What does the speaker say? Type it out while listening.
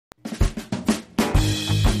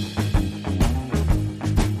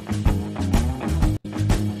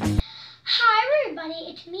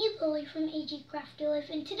Lily from AG Crafty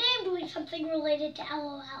Life, and today I'm doing something related to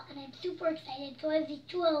LOL, and I'm super excited. So I have these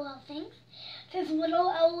two LOL things. This little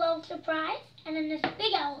LOL surprise, and then this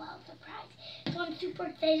big LOL surprise. So I'm super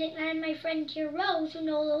excited, and I have my friend here, Rose, who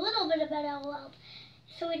knows a little bit about LOL.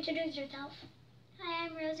 So introduce yourself. Hi,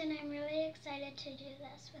 I'm Rose, and I'm really excited to do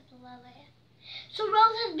this with Lily. So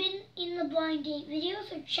Rose has been in the blind date video,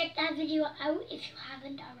 so check that video out if you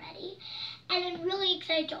haven't already. And I'm really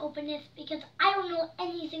excited to open this because I don't know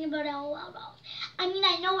anything about LOL dolls. I mean,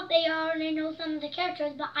 I know what they are and I know some of the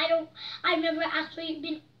characters, but I've never actually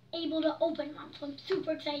been able to open one. So I'm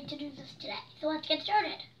super excited to do this today. So let's get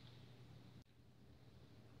started.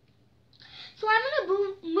 So I'm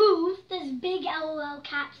going to move this big LOL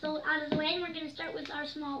capsule out of the way, and we're going to start with our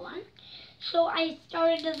small one. So I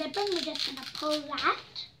started the zipper, and we're just going to pull that.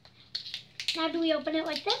 Now do we open it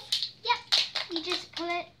like this? Yep, you just pull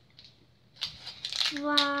it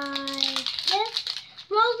like this.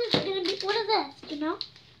 Rose is going to be, what is this, do you know?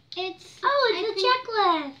 It's a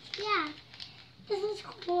checklist. Yeah. This is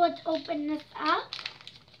cool. Let's open this up.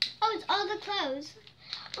 Oh, it's all the clothes.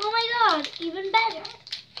 Oh my god, even better.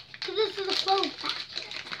 So this is a clothes packet.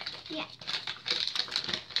 Yeah.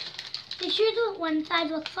 So here's what one side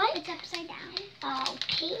looks like. It's upside down.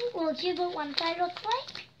 Okay, well here's what one side looks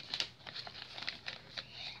like.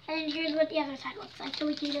 And then here's what the other side looks like. So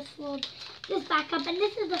we can just fold this back up. And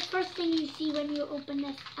this is the first thing you see when you open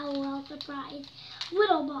this LOL surprise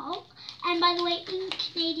little ball. And by the way, in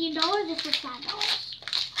Canadian dollars, this is $5.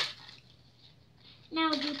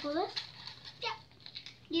 Now do you pull this? Yep.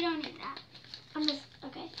 You don't need that.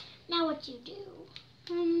 Okay. Now what do you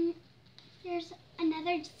do? There's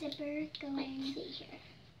another zipper going. Let's see here.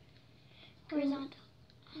 Horizontal.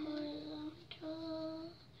 Horizontal.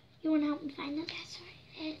 You want to help me find this? Yeah, sorry.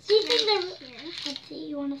 It's These things right are here. Let's see.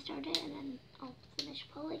 You want to start it, and then I'll finish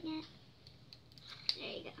pulling it. There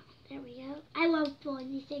you go. There we go. I love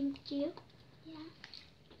pulling these things. Do you? Yeah.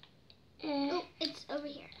 Oh, it's over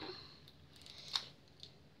here.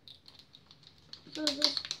 So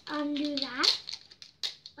just undo that,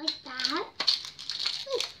 like that.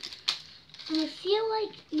 Ooh. And I feel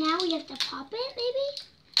like now we have to pop it,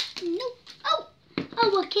 maybe? Nope. Oh,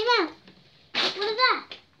 what came out? What is that?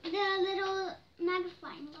 The little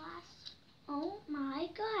magnifying glass. Oh my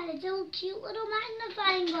god, it's a cute little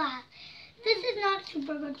magnifying glass. This is not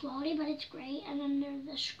super good quality, but it's great. And then there's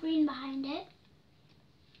the screen behind it,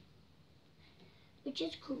 which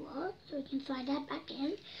is cool. So we can slide that back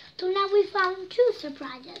in. So now we found two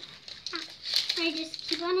surprises. I just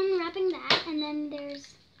keep on unwrapping that, and then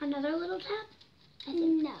there's Another little tab? I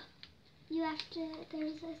think. no. You have to.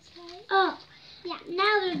 There's this way. Oh, Yeah.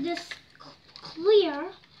 now there's this clear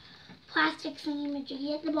plastic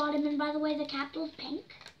thingy-majiggy at the bottom. And by the way, the capsule's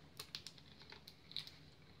pink.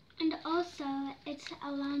 And also, it's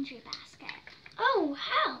a laundry basket. Oh,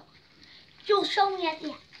 how? You'll show me at the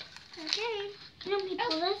end. Okay. You want me to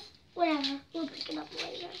pull this? Whatever. We'll pick it up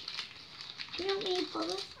later. Do you want me to pull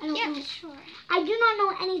this? I don't know. Yeah, sure. I do not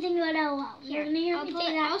know anything about LOL. You're going to hear I'll me pull say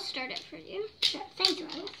it. that. I'll start it for you. Sure. Thanks,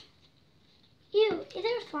 Rose. Ew, is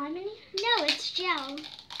there slime in here? No, it's gel.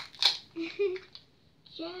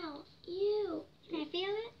 Gel. Ew. Can I feel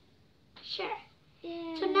it? Sure.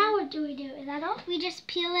 Yeah. So now what do we do? Is that all? We just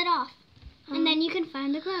peel it off, and then you can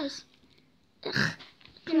find the clothes. Ugh.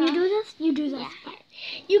 Can you do this? You do this Yeah. part.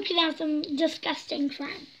 You can have some disgusting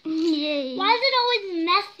slime. Yay. Why is it always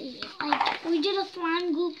messy? Like, we did a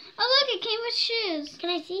slime goop. Oh, look, it came with shoes. Can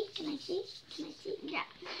I see? Can I see? Can I see? Yeah,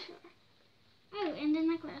 sure. Oh, and a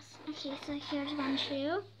necklace. Okay, so here's one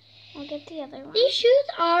shoe. I'll get the other one. These shoes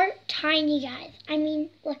are tiny, guys. I mean,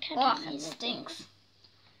 look how Oh, tiny it this is. stinks.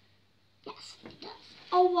 Yes, it does.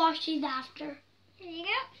 I'll wash these after. Here you go.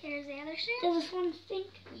 Here's the other shoe. Does this one stink?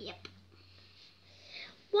 Yep.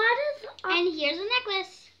 Why does... And here's a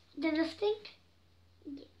necklace. does this stink?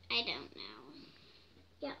 I don't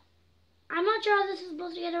know. I'm not sure how this is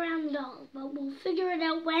supposed to get around the dolls, but we'll figure it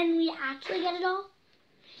out when we actually get it all.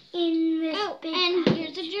 In this big and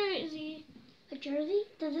package. here's a jersey. A jersey?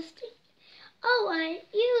 Does this stink? Oh,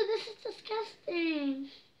 ew, this is disgusting.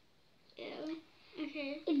 Ew.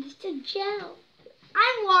 Okay. It's a gel.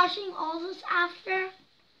 I'm washing all this after.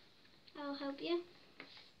 I'll help you.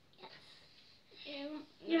 Yes. Ew.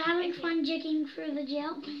 You're having Okay. fun jigging through the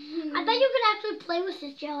gel? I bet you could actually play with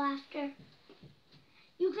this gel after.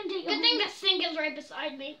 You can take it Good home. thing the sink is right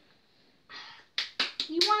beside me.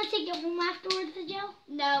 You want to take it home afterwards, the gel?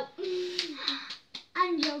 No.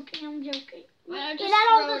 I'm joking. Well, Is just that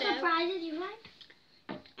all throw the it out. surprises you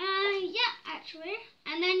find? Yeah, actually.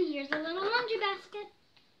 And then here's a little laundry basket.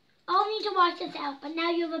 I'll need to wash this out, but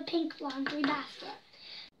now you have a pink laundry basket.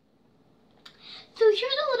 So here's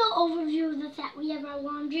a little overview of the set. We have our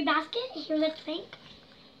laundry basket. Here that's pink.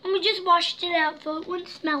 And we just washed it out so it wouldn't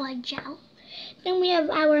smell like gel. Then we have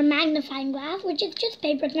our magnifying glass, which is just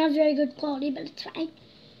paper. It's not very good quality, but it's fine.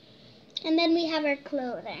 And then we have our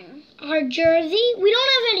clothing. Our jersey. We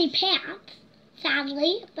don't have any pants,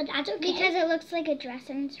 sadly, but that's okay. Because it looks like a dress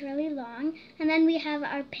and it's really long. And then we have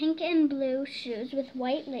our pink and blue shoes with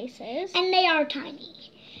white laces. And they are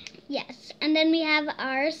tiny. Yes. And then we have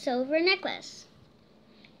our silver necklace.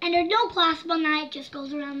 And there's no clasp on that. It just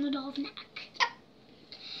goes around the doll's neck. Yep.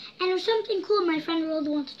 And there's something cool my friend Rose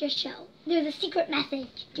wants to show. There's a secret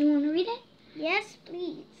message. Do you want to read it? Yes,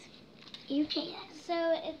 please. Okay, then.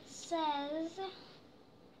 So it says,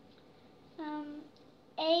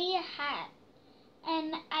 a hat.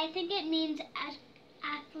 And I think it means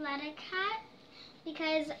athletic hat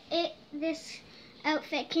because this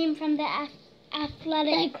outfit came from the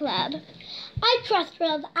athletic club. I trust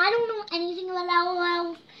Rose. I don't know anything about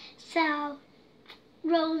LOL, so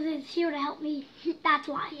Rose is here to help me. That's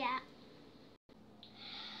why. Yeah.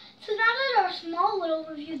 So now that our small little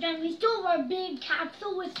review's done, we still have our big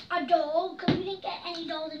capsule with a doll, because we didn't get any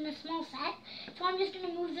dolls in the small set. So I'm just going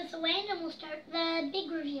to move this away, and then we'll start the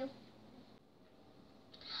big review.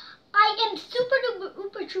 I am super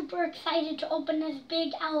duper excited to open this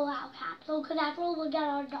big LOL capsule, because after all we'll get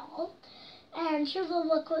our doll. And here's a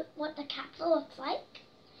look at what the capsule looks like.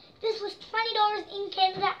 This was $20 in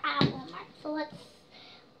Canada at Walmart. So let's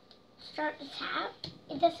start the tab.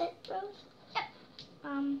 Is this it, Rose? Yep.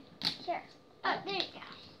 Here. Oh, there you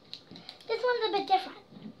go. This one's a bit different.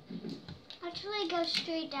 Actually, it goes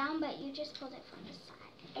straight down, but you just pulled it from the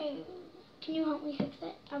side. Can you help me fix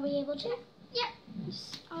it? Are we able to? Yep.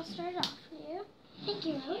 I'll start it off for you. Thank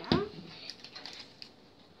you, Rose. Yeah.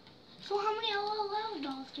 So how many LOL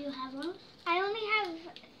dolls do you have, Rose? I only have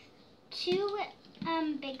 2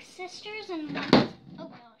 big sisters and one, oh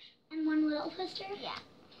gosh, and one little sister? Yeah.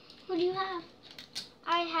 Who do you have?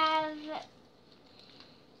 I have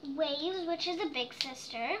Waves, which is a big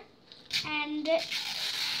sister, and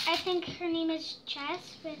I think her name is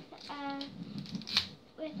Chess with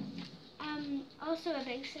also a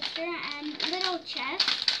big sister, and little Chess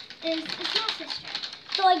is a small sister.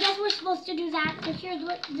 So I guess we're supposed to do that. So here's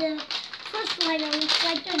what the first layer looks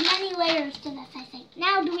like. There's many layers to this, I think.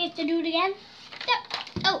 Now, do we have to do it again?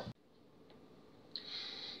 Yep. Oh.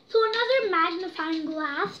 So another magnifying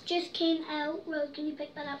glass just came out. Rose, can you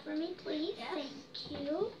pick that up for me, please? Yes. Thank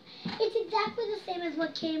you. It's exactly the same as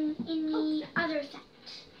what came in the other set.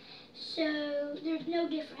 So there's no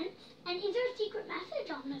difference. And is there a secret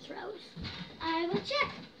message on this, Rose? I will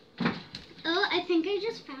check. Oh, I think I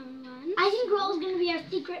just found one. I think Rose is going to be our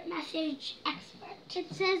secret message expert.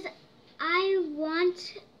 It says, I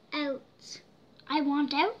want out. I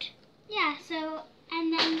want out? Yeah, so,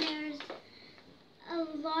 and then there's a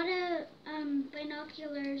lot of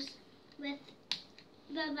binoculars with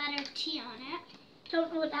the letter T on it.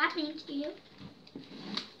 Don't know what that means, do you?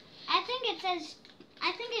 I think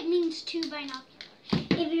it means 2 binoculars.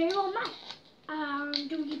 It very well might.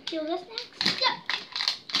 Do we peel this next? Yep.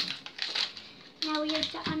 Now we have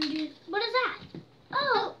to undo. What is that?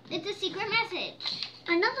 Oh, it's a secret message.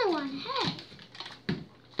 Another one. Hey.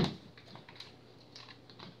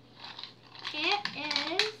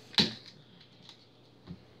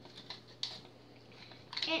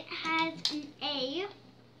 It has an A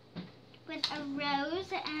with a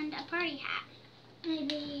rose and a party hat.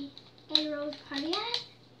 Maybe a rose party hat?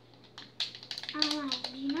 I don't know.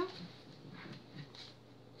 Do you know?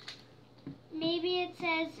 Maybe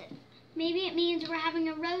it means we're having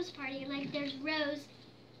a rose party. Like there's roses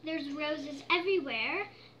everywhere,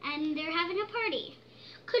 and they're having a party.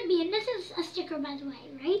 Could be. And this is a sticker, by the way,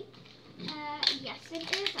 right? Yes, it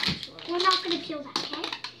is actually. We're not going to peel that, okay?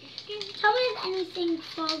 Tell me if anything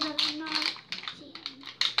falls that I'm not seeing.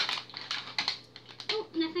 Oh,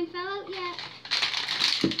 nothing fell out yet.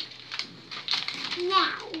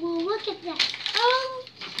 Now, we'll look at this. Oh,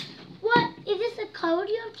 what? Is this a code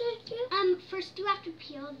you have to do? First you have to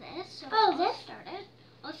peel this. So Oh, I'll this? start it.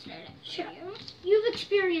 I'll start it for Sure. you. You've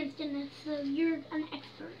experienced in this, so you're an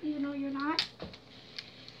expert, even though you're not.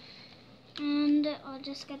 And I'll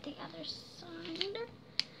just get the other side.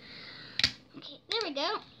 Okay, there we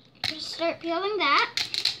go. Just start peeling that.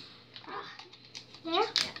 There?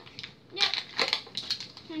 Yep.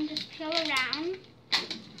 And just peel around.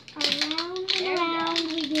 Around There and we go. around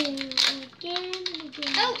we go. Again and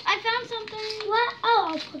again. Oh, I found something. What? Oh,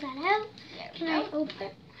 I'll pull that out. There we Can I go.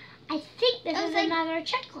 open? I think this I was is like- another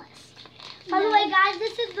checklist. By the No. way, guys,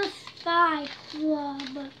 this is the Spy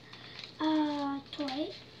Club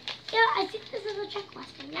toy. Yeah, I think this is a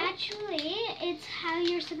checklist. Isn't it? Actually, it's how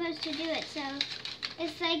you're supposed to do it. So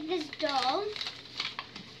it's like this doll.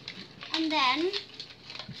 And then,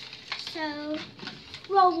 so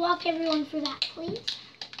Well, walk everyone through that, please.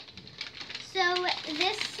 So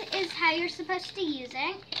this is how you're supposed to use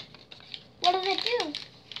it. What does it do?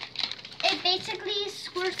 It basically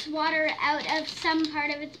squirts water out of some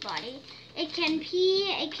part of its body. It can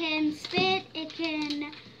pee, it can spit, it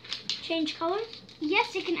can... Change colors?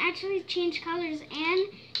 Yes, it can actually change colors, and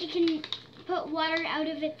it can put water out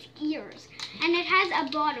of its ears. And it has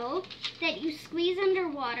a bottle that you squeeze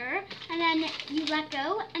underwater, and then you let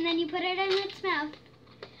go, and then you put it in its mouth.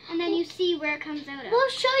 And then you see where it comes out of. We'll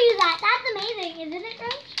show you that. That's amazing, isn't it,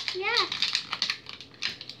 Rose? Yeah.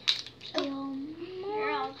 Oh,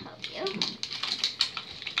 Here, I'll help you.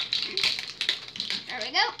 There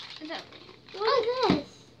we go. It's over. what is this?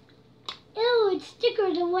 Ew, it's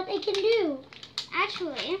stickers of what they can do.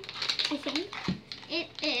 Actually, I think. it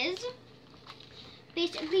is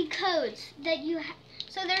basically codes that you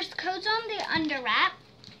so there's codes on the under wrap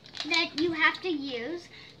that you have to use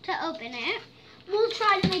to open it. We'll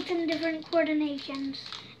try to make some different coordinations.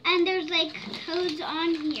 And there's like codes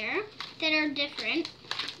on here that are different.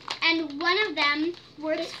 And one of them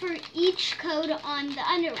works for each code on the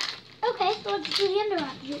under wrap. Okay, so let's do the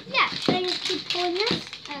underwrap. Yeah. Should I just keep pulling this?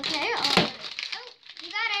 Okay. Oh, you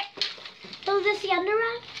got it. So is this the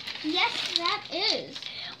underwrap? Yes, that is.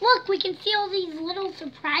 Look, we can see all these little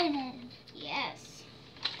surprises. Yes.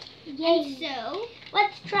 Yay. And so,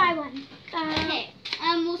 Let's try one. okay.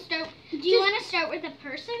 We'll start. Do you want to start with a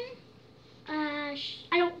person? I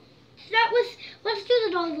don't. Start with. Let's do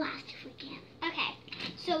the dolls last if we can. Okay.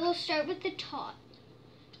 So we'll start with the top.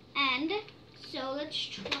 And so let's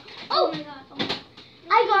try. Oh my god. Oh my god.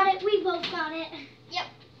 I got it. We both got it. Yep.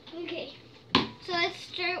 Okay. So let's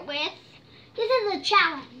start with This is a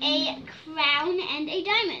challenge. a crown and a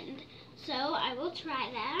diamond. So I will try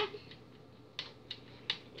that.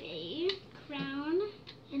 A crown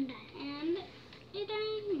And a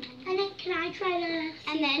diamond. then can I try to?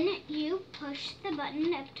 And then you push the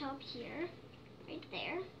button up top here, right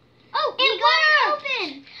there. Oh, It got it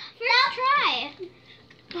open! First try.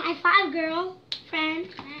 High five, girl. Friend.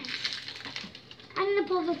 Nice. I'm gonna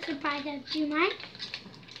pull the surprise out. Do you mind?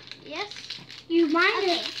 Yes. You mind?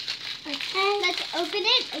 Okay. Okay. Let's open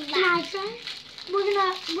it. Can I try? We're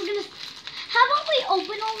gonna. How about we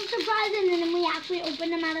open all the surprises and then we actually open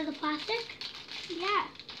them out of the plastic? Yeah.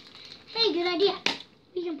 Hey, good idea.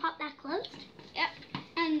 We can pop that closed. Yep.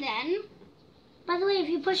 And then, By the way, if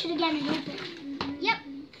you push it again, it opens. yep.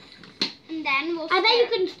 And then we'll. I bet you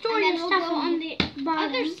start- can store and your then we'll stuff go on on the bottom.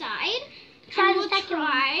 other side. Try and the we'll second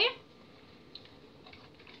one. try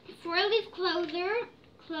four-leaf clover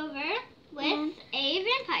with Yeah. a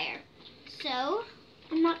vampire. So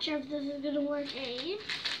I'm not sure if this is gonna work. a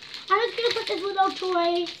I'm just gonna put this little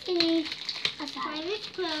toy thingy aside.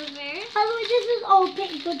 four-leaf clover By the way, this is all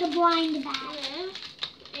pink with the blind bag. with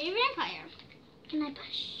a vampire. Can I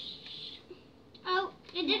push? Oh,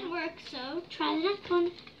 it did work. So Try the next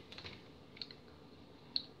one.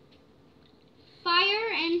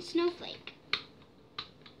 fire and snowflake.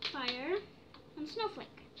 Fire and snowflake.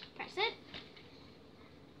 Press it.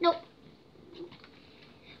 Nope.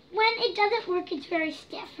 When it doesn't work, it's very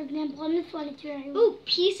stiff. For example, on this one, it's very weak. Ooh,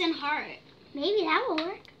 peace and heart. Maybe that will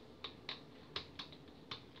work.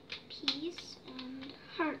 Peace and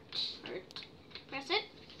Heart. heart. Press it.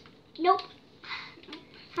 Nope.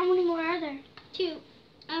 How many more are there? 2.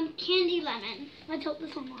 Candy lemon. Let's hope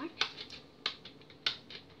this one works.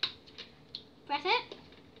 Press it.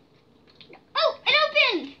 Oh, it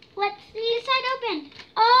opened! Let's see. This side opened.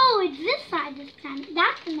 Oh, it's this side this time.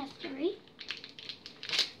 That's a mystery.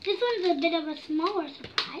 This one's a bit of a smaller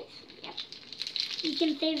surprise. Yep. You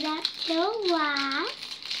can save that till last.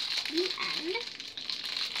 The end.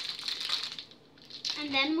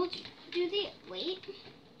 And then we'll do the, wait.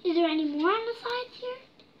 Is there any more on the sides here?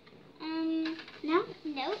 No?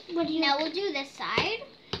 No. What do you? Now we'll do this side.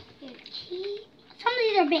 Okay. Some of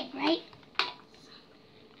these are big, right?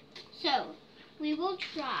 So, we will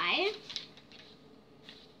try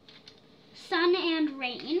sun and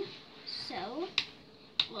rain. So,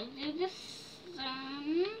 we'll do the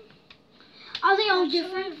sun. Are they all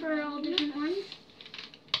different for all different ones?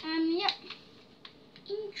 Yep.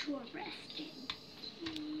 Interesting.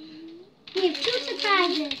 We have 2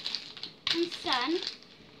 surprises. And sun.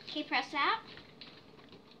 Okay, press that.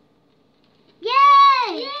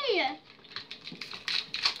 Yay! Yay!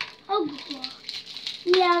 Oh, cool.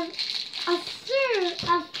 We have a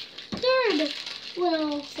third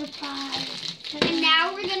little surprise. And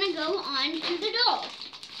now we're gonna go on to the dolls.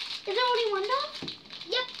 Is there only one doll?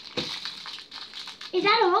 Yep.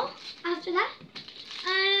 that all? After that?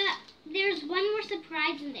 There's one more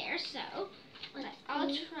surprise in there, so I'll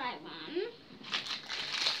try one.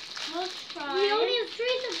 I'll try. We only have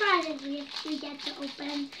 3 surprises we get to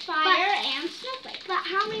open. Fire and snowflake. But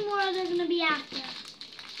how many more are there going to be after?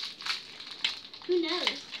 Who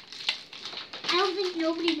knows? I don't think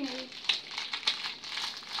nobody knows.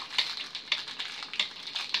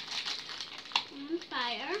 And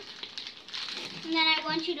fire. And then I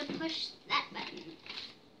want you to push that button.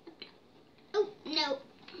 Oh, no.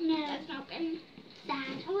 No. That's not good.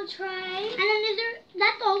 Sad. I will try. And then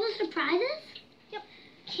that's all the surprises? Yep.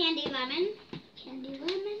 Candy lemon. Candy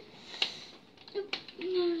lemon. Oop,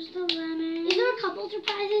 there's the lemon. Is there a couple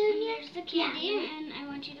surprises in here? There's the candy, Yeah. and I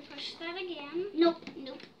want you to push that again. Nope.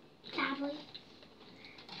 Nope. Sadly.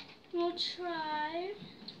 We'll try.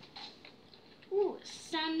 Ooh,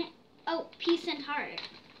 sun. Oh, peace and heart.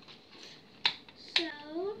 So,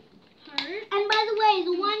 heart. And by the way,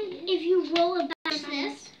 the one, if you roll a What's banana.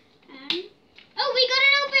 this? And, oh, we got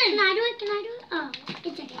it open! Can I do it? Can I do it? Oh,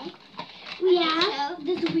 it's okay. We have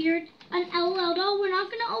this weird, an LOL doll. We're not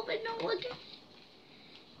going to open, no, look at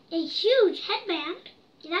a huge headband.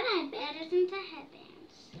 Is that a headband? That isn't a headband,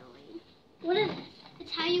 silly. What is it?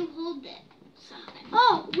 It's how you hold it. Something.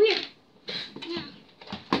 Oh, weird. Yeah.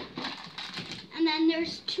 And then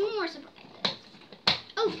there's 2 more surprises.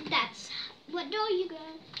 Oh, that's what doll you got?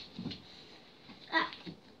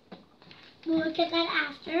 We'll look at that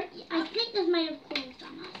after. I think this might have closed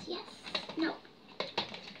on us. Yes. No.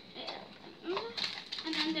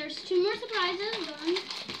 And then there's 2 more surprises.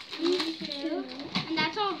 1 and 2. And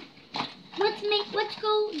that's all. Let's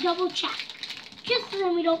go double check. Just so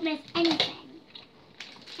then we don't miss anything.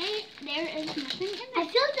 Okay, there is nothing in I there.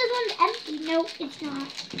 feel like this one's empty. Nope, it's not.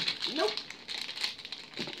 Nope.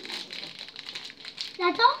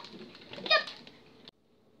 That's all? Yep.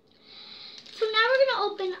 So now we're going to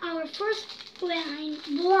open our first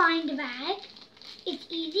blind bag. It's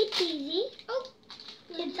easy peasy. Oh,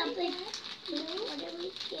 Get something. What did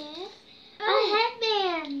we get? Oh. A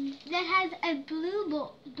headband. that has a blue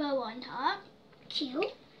bow on top.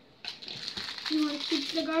 Cute. You want to keep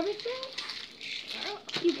the garbage bag? Sure.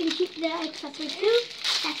 You can keep the accessories too.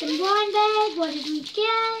 Second blind bag. What did we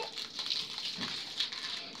get?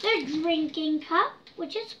 Their drinking cup,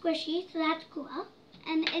 which is squishy, so that's cool.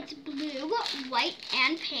 And it's blue, white,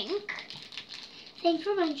 and pink. Thanks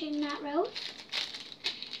for mentioning that, Rose.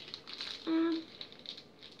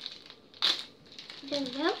 There we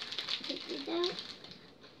go. Take these out.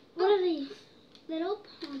 What are these? Little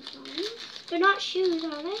pom-poms. They're not shoes,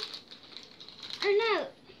 are they? Or no.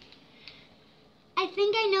 I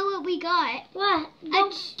think I know what we got. What?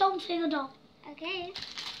 Don't say the doll. Okay.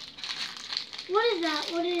 What is that?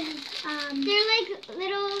 What is, They're like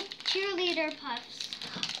little cheerleader puffs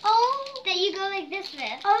Oh! that you go like this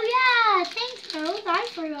with. Oh, yeah. Thanks, Rose. I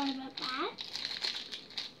forgot about that.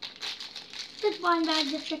 This blind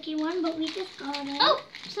bag's a tricky one, but we just got it. Oh,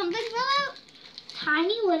 something fell out.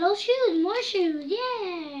 Tiny little shoes. More shoes.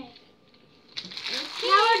 Yay. Okay.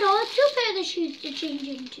 Now our doll has 2 pairs of shoes to change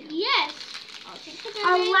into. Yes. I'll take the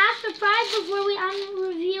Our garbage. last surprise before we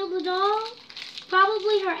unreveal the doll.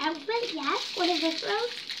 Probably her outfit. Yes. What is this,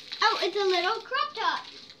 Rose? Oh, it's a little crop top.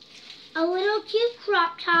 A little cute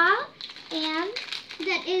crop top. And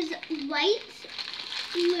That is white,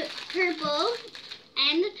 purple,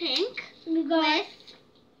 and pink. we got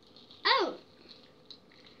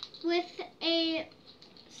With a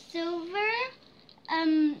silver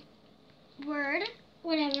word.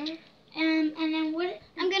 whatever. And then what?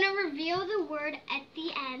 I'm gonna reveal the word at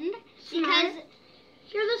the end Smart.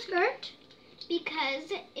 Here's the skirt.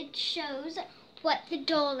 because it shows what the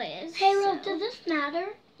doll is. Hey, Rose, So does this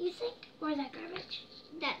matter, you think? Or is that garbage?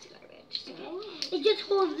 that's garbage. So. Okay. It just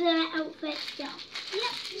holds the outfit still.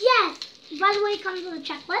 Yep. Yes! By the way, it comes with a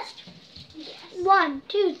checklist. Yes. 1,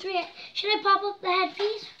 2, 3. Should I pop up the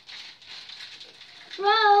headpiece?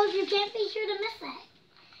 Rose, you can't be sure to miss it.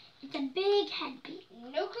 It's a big headpiece.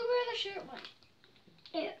 No clue where the shirt went.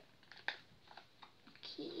 Here.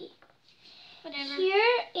 Okay. Whatever.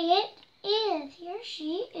 Here it is. Here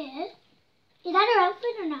she is. Is that her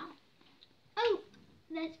outfit or no? Oh,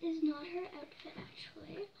 that is not her outfit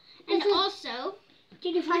actually. This And is- also,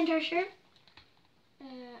 Did you find her shirt?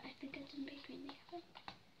 I think it's in between the other.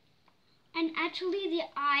 And actually, the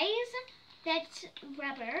eyes, that's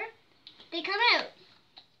rubber, they come out.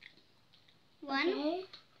 One. Okay.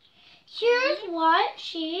 Here's what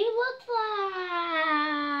she looks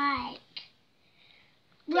like.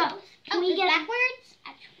 Rose, can we it's get backwards?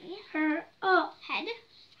 Actually, her head.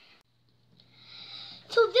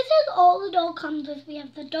 So this is all the doll comes with. We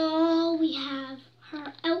have the doll, we have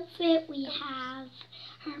her outfit, we have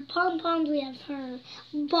her pom-poms, we have her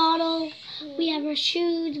bottle, we have her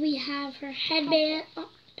shoes, we have her headband,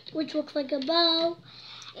 which looks like a bow.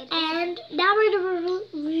 And now we're going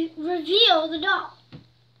to reveal the doll.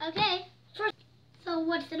 Okay. So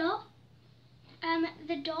what's the doll?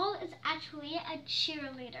 The doll is actually a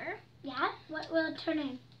cheerleader. Yeah? What's her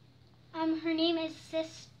name? Her name is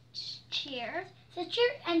Sis Cheer. Sister,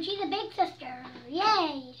 and she's a big sister.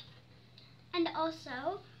 Yay! And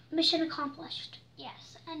also, mission accomplished.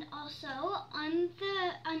 Yes, and also on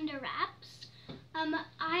the under wraps,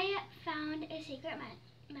 I found a secret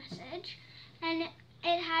message, and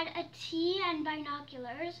it had a T and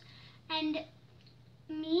binoculars, and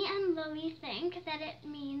me and Lily think that it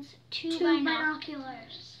means two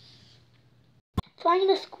binoculars. So I'm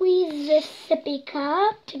going to squeeze this sippy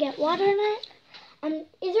cup to get water in it.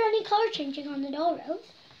 Is there any color changing on the doll, Rose?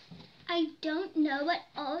 I don't know, but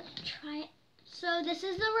I'll try. So this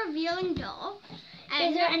is the revealing doll.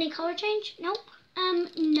 Is there any color change? Nope.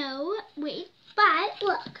 No. Wait. But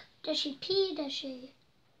look, does she pee? Does she?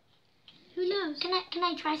 Who knows? Can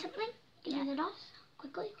I try something? Give me the doll.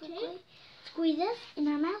 Quickly. Okay. Squeeze this in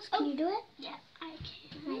her mouth. Can you do it? Yeah, I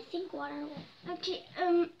can. I think water will. Okay.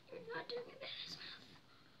 You're not doing it in his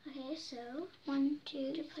mouth. Okay, so 1, 2,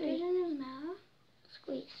 put it 3. in his mouth.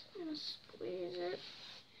 Squeeze. And squeeze it.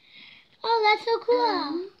 Oh, that's so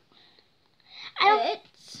cool.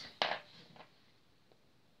 It's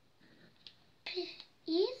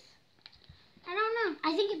peas? I don't know.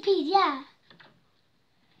 I think it peas. Yeah.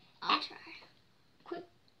 I'll try. Quick.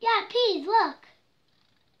 Yeah, peas. Look.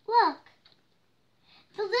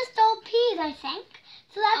 So this doll peas, I think.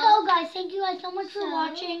 So that's all, guys. Thank you guys so much for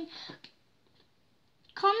watching.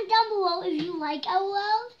 Comment down below if you like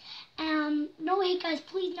LOLs. No hate, guys.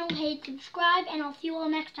 Please no hate. Subscribe, and I'll see you all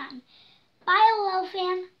next time. Bye, LOL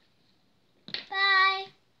fan.